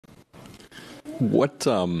What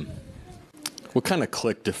kind of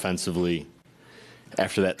clicked defensively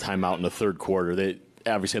after that timeout in the third quarter? They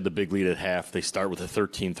obviously had the big lead at half. They start with a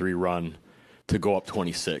 13-3 run to go up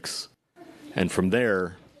 26. And from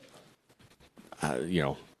there,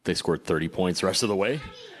 they scored 30 points the rest of the way.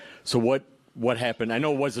 So what happened? I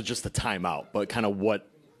know it wasn't just a timeout, but kind of what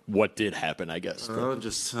did happen, I guess.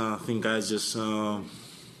 I think guys just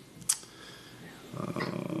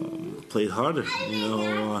played harder.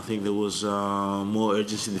 I think there was more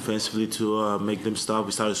urgency defensively to make them stop.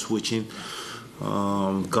 We started switching,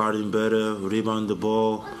 guarding better, rebounding the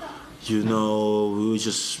ball. We were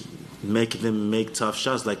just making them make tough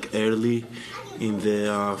shots, like early in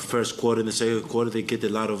the first quarter. In the second quarter, they get a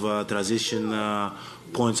lot of transition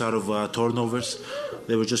points out of turnovers.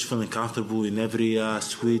 They were just feeling comfortable in every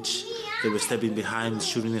switch. They were stepping behind,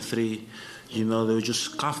 shooting a three. They were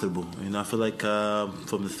just comfortable. I feel like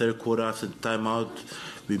from the third quarter after the timeout,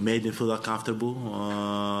 we made them feel that comfortable.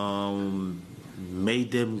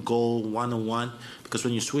 Made them go one-on-one, because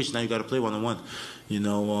when you switch, now you got to play one-on-one.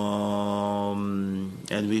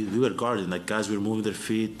 And we were guarding. Like, guys were moving their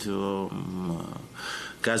feet.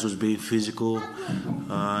 Guys was being physical.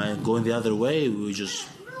 And going the other way, we were just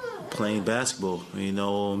playing basketball,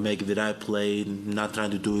 making the right play, not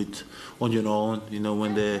trying to do it on your own.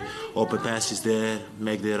 When the open pass is there,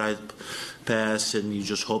 make the right pass, and you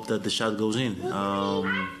just hope that the shot goes in.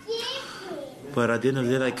 But at the end of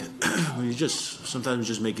the day, sometimes we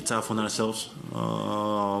just make it tough on ourselves.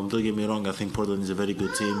 Don't get me wrong, I think Portland is a very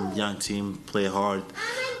good team, young team, play hard,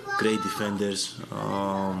 great defenders,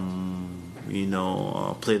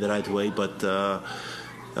 play the right way, but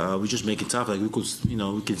we just make it tough. Like, we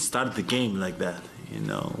can start the game like that.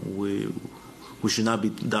 We should not be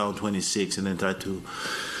down 26 and then try to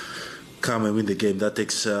come and win the game. That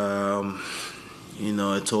takes a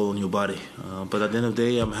toll on your body. But at the end of the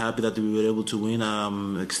day, I'm happy that we were able to win.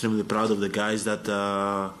 I'm extremely proud of the guys that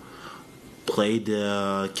played,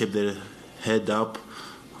 kept their head up.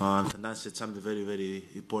 And that's something very, very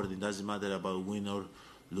important. It doesn't matter about win or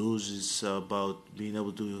lose. It's about being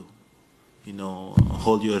able to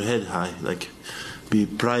hold your head high, like, be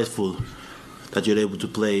prideful that you're able to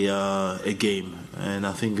play a game. And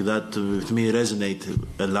I think that with me resonate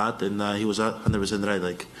a lot, and he was 100% right.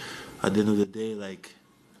 Like, at the end of the day, like,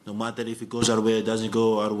 no matter if it goes our way or it doesn't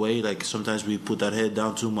go our way, like, sometimes we put our head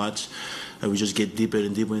down too much and we just get deeper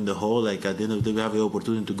and deeper in the hole. Like, at the end of the day, we have the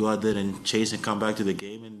opportunity to go out there and chase and come back to the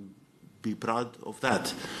game and be proud of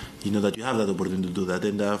that, that you have that opportunity to do that.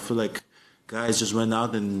 And I feel like guys just went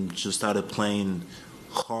out and just started playing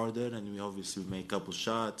harder, and we obviously made a couple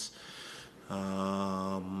shots.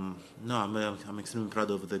 I'm extremely proud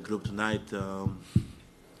of the group tonight.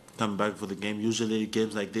 Coming back for the game. Usually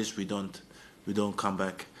games like this, we don't come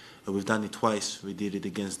back. We've done it twice. We did it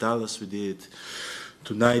against Dallas. We did it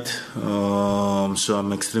tonight. So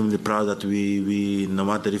I'm extremely proud that we no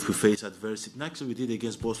matter if we face adversity. Actually, we did it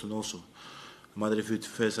against Boston also. No matter if we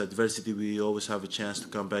face adversity, we always have a chance to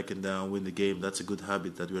come back and win the game. That's a good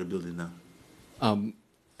habit that we're building now.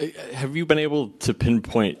 Have you been able to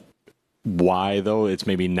pinpoint why, though, it's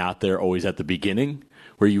maybe not there always at the beginning,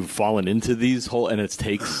 where you've fallen into these and it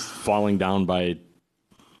takes falling down by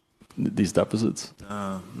these deficits?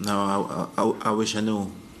 No, I wish I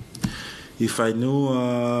knew. If I knew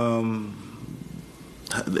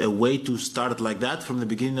a way to start like that from the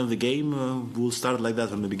beginning of the game, we'll start like that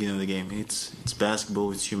from the beginning of the game. It's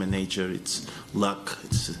basketball, it's human nature, it's luck,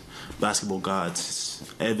 it's basketball gods, it's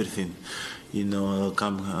everything,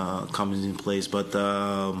 comes in place. But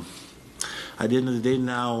at the end of the day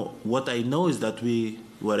now, what I know is that we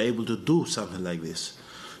were able to do something like this.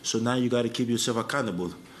 So now you got to keep yourself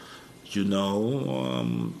accountable, to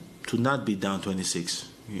not be down 26.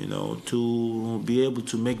 To be able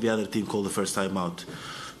to make the other team call the first time out,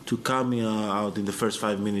 to come out in the first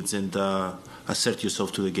 5 minutes and assert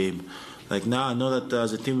yourself to the game. Like, now I know that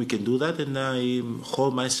as a team we can do that, and I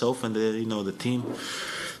hold myself and the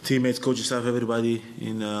teammates, coaching staff, everybody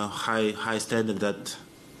in a high standard that,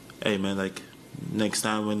 hey man, like, next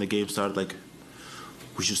time when the game starts, like,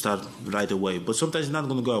 we should start right away. But sometimes it's not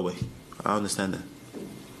going to go away. I understand that.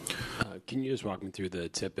 Can you just walk me through the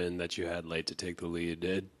tip-in that you had late to take the lead?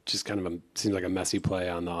 It just kind of seems like a messy play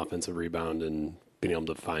on the offensive rebound and being able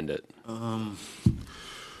to find it.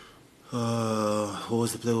 What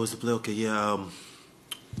was the play? Okay, yeah.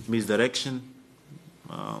 Misdirection.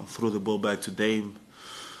 Threw the ball back to Dame.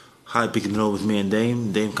 High pick and roll with me and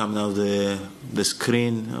Dame. Dame coming out of the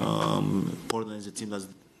screen. Portland is a team that's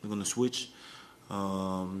going to switch.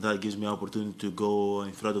 That gives me opportunity to go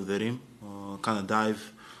in front of the rim, kind of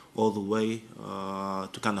dive all the way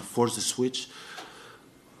to kind of force the switch.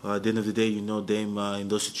 At the end of the day, you know, Dame in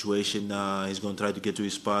those situations, he's going to try to get to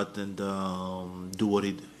his spot and do what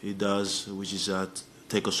he does, which is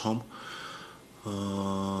take us home.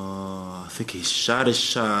 I think he shot a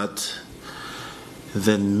shot,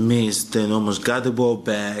 then missed, then almost got the ball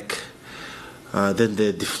back. Then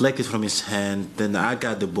they deflected from his hand. Then I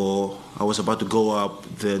got the ball. I was about to go up.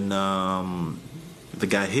 Then the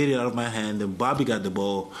guy hit it out of my hand. Then Bobby got the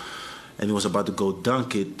ball, and he was about to go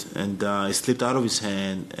dunk it, and it slipped out of his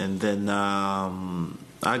hand. And then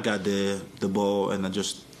I got the ball, and I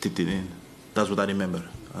just tipped it in. That's what I remember.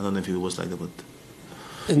 I don't know if it was like that, but.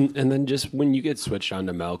 And then just when you get switched on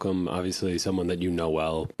to Malcolm, obviously someone that you know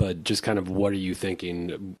well, but just kind of what are you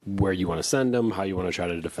thinking, where you want to send him, how you want to try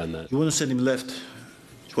to defend that? You want to send him left.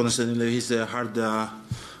 He's a hard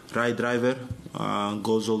right driver,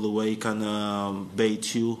 goes all the way, kind of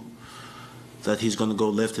bait you that he's going to go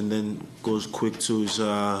left and then goes quick to his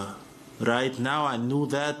right. Now I knew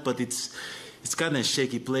that, but it's kind of a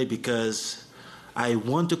shaky play because I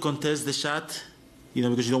want to contest the shot. You know,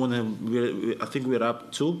 because you don't want to. I think we're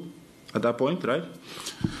up 2 at that point, right?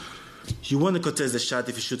 You want to contest the shot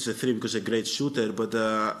if he shoots a 3 because he's a great shooter, but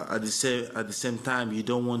at the same time, you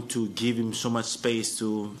don't want to give him so much space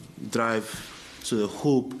to drive to the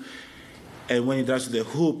hoop. And when he drives to the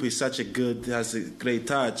hoop, he's has a great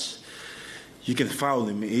touch. You can foul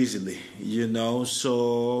him easily, you know.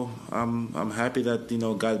 So I'm happy that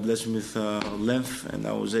God blessed me with length, and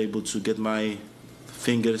I was able to get my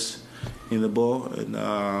fingers in the ball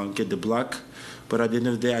and get the block. But at the end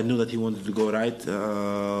of the day, I knew that he wanted to go right.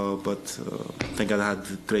 But thank God I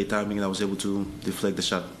had great timing and I was able to deflect the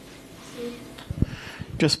shot.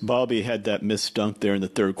 Just Bobby had that missed dunk there in the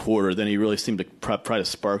third quarter. Then he really seemed to try to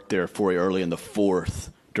spark there for you early in the fourth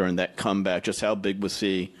during that comeback. Just how big was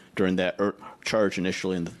he during that charge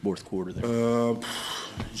initially in the fourth quarter there?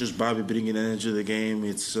 Just Bobby bringing energy to the game.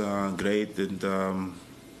 It's great. And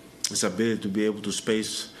his ability to be able to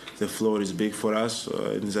space the floor is big for us,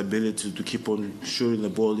 and his ability to keep on shooting the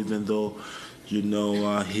ball even though, he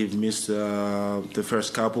missed the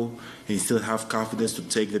first couple, and he still have confidence to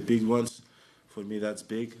take the big ones. For me, that's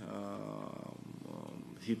big.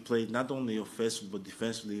 He played not only offensively but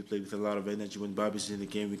defensively. He played with a lot of energy. When Bobby's in the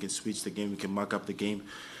game, we can switch the game, we can muck up the game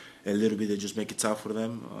a little bit and just make it tough for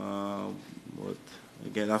them. But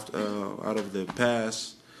again, out of the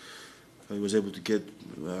pass, he was able to get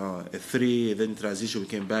a 3, and then in transition we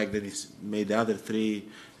came back, then he made the other 3,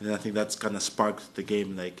 and then I think that's kind of sparked the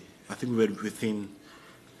game. Like, I think we were within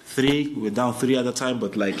 3, we were down 3 at the time,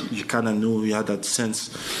 but like you kind of knew, you had that sense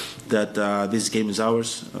that this game is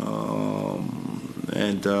ours.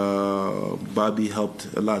 And Bobby helped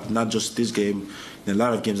a lot, not just this game, in a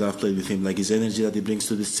lot of games I've played with him, like his energy that he brings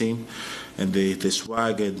to this team, and the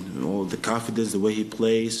swag and all the confidence, the way he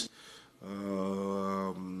plays.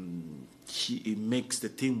 It makes the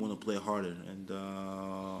team want to play harder, and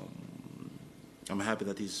I'm happy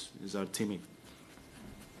that he's our teammate.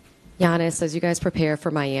 Giannis, as you guys prepare for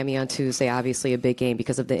Miami on Tuesday, obviously a big game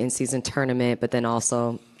because of the in-season tournament, but then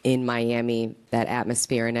also in Miami, that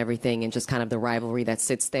atmosphere and everything, and just kind of the rivalry that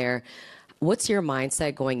sits there. What's your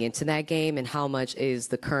mindset going into that game, and how much is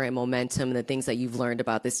the current momentum and the things that you've learned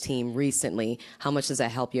about this team recently, how much does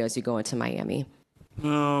that help you as you go into Miami?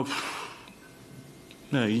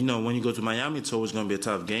 No, when you go to Miami, it's always going to be a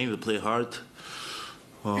tough game. They play hard.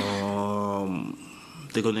 They're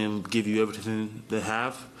going to give you everything they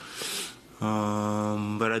have.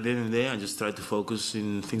 But at the end of the day, I just try to focus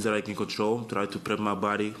in things that I can control, try to prep my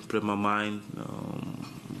body, prep my mind,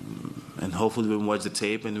 and hopefully we watch the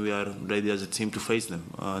tape and we are ready as a team to face them.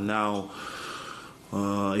 Now,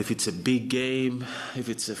 if it's a big game, if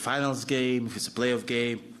it's a finals game, if it's a playoff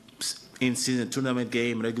game, in-season tournament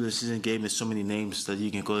game, regular season game, there's so many names that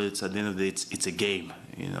you can call it. At the end of the day, it's a game.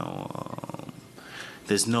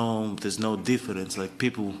 There's no difference. Like,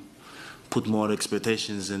 people put more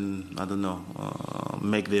expectations and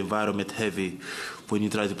make the environment heavy when you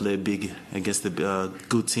try to play big against a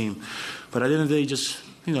good team. But at the end of the day, just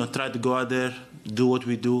try to go out there, do what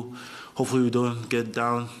we do. Hopefully, we don't get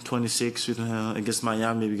down 26 against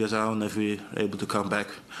Miami, because I don't know if we're able to come back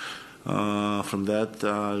from that.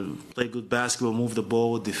 Play good basketball, move the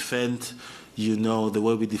ball, defend, the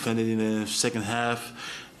way we defended in the second half,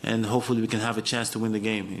 and hopefully we can have a chance to win the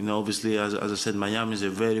game. Obviously, as I said, Miami is a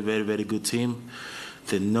very, very, very good team.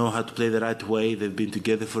 They know how to play the right way. They've been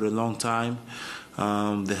together for a long time.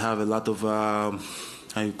 They have a lot of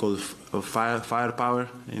firepower.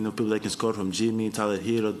 People that can score, from Jimmy, Tyler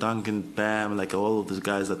Hero, Duncan, Bam, like all of those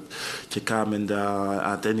guys that can come and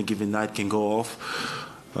at any given night can go off.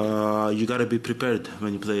 You got to be prepared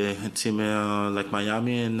when you play a team like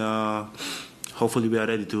Miami, and hopefully we are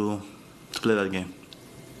ready to play that game.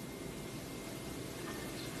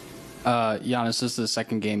 Giannis, this is the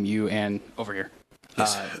second game you and over here.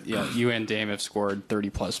 You and Dame have scored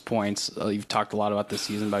 30-plus points. You've talked a lot about this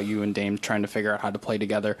season about you and Dame trying to figure out how to play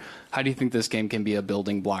together. How do you think this game can be a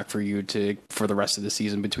building block for you for the rest of the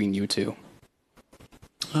season between you two?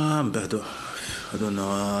 I don't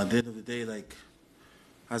know. At the end of the day, like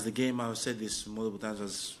as the game, I've said this multiple times,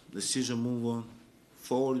 as the season move on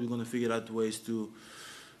forward, we're going to figure out ways to,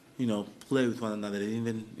 play with one another,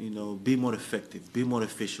 even, be more effective, be more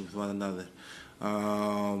efficient with one another,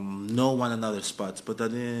 know one another's spots. But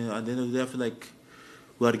at the end of the day, I feel like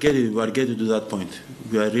we are getting to that point.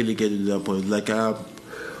 We are really getting to that point. Like I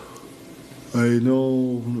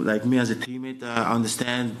know, like me as a teammate, I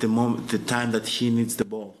understand the time that he needs the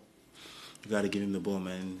ball. You got to give him the ball,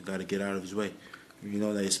 man. You got to get out of his way.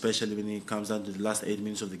 Like especially when it comes down to the last 8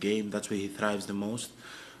 minutes of the game, that's where he thrives the most.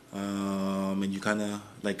 And you kind of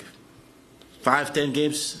like 5-10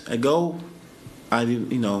 games ago, I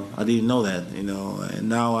didn't know that, and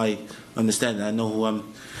now I understand. I know who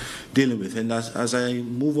I'm dealing with, and as I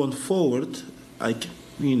move on forward, I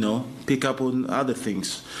pick up on other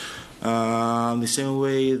things. The same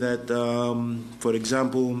way that, for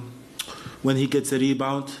example, when he gets a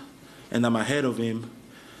rebound and I'm ahead of him,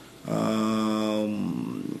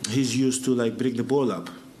 he's used to like bring the ball up,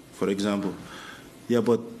 for example. Yeah,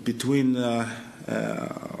 but between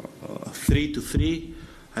 3-3,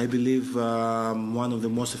 I believe one of the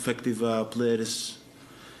most effective players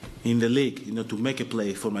in the league, to make a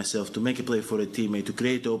play for myself, to make a play for a teammate, to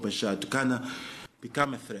create an open shot, to kind of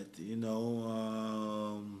become a threat,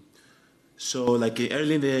 So like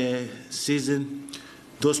early in the season,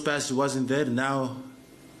 those passes wasn't there. Now,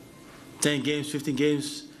 10 games, 15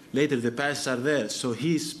 games later, the passes are there. So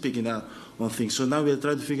he's picking up on things. So now we're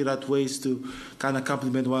trying to figure out ways to kind of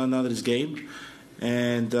complement one another's game.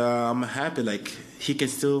 And I'm happy, like, he can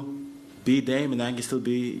still be Dame and I can still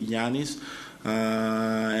be Giannis.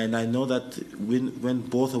 And I know that when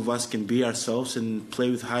both of us can be ourselves and play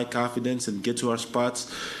with high confidence and get to our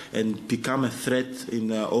spots and become a threat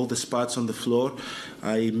in all the spots on the floor,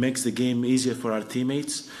 it makes the game easier for our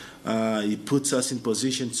teammates. It puts us in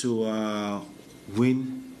position to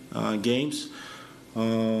win games.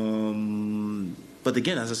 But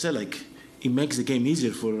again, as I said, like, it makes the game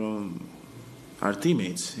easier for our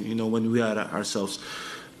teammates, when we are ourselves.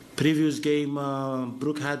 Previous game,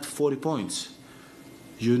 Brook had 40 points.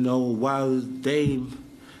 While Dame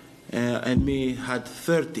and me had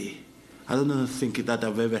 30. I don't think that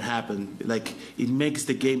have ever happened. Like, it makes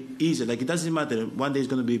the game easier. Like, it doesn't matter. One day it's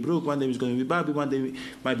going to be Brook, one day it's going to be Bobby, one day it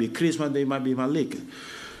might be Chris, one day it might be Malik.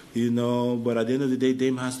 But at the end of the day,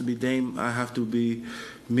 Dame has to be Dame. I have to be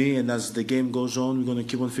me. And as the game goes on, we're going to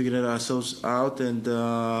keep on figuring ourselves out. And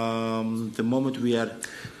the moment we are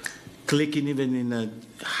clicking even in a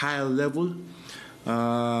higher level,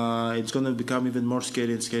 it's going to become even more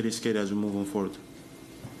scary and scary as we move on forward.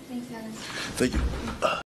 Thanks, Giannis. Thank you.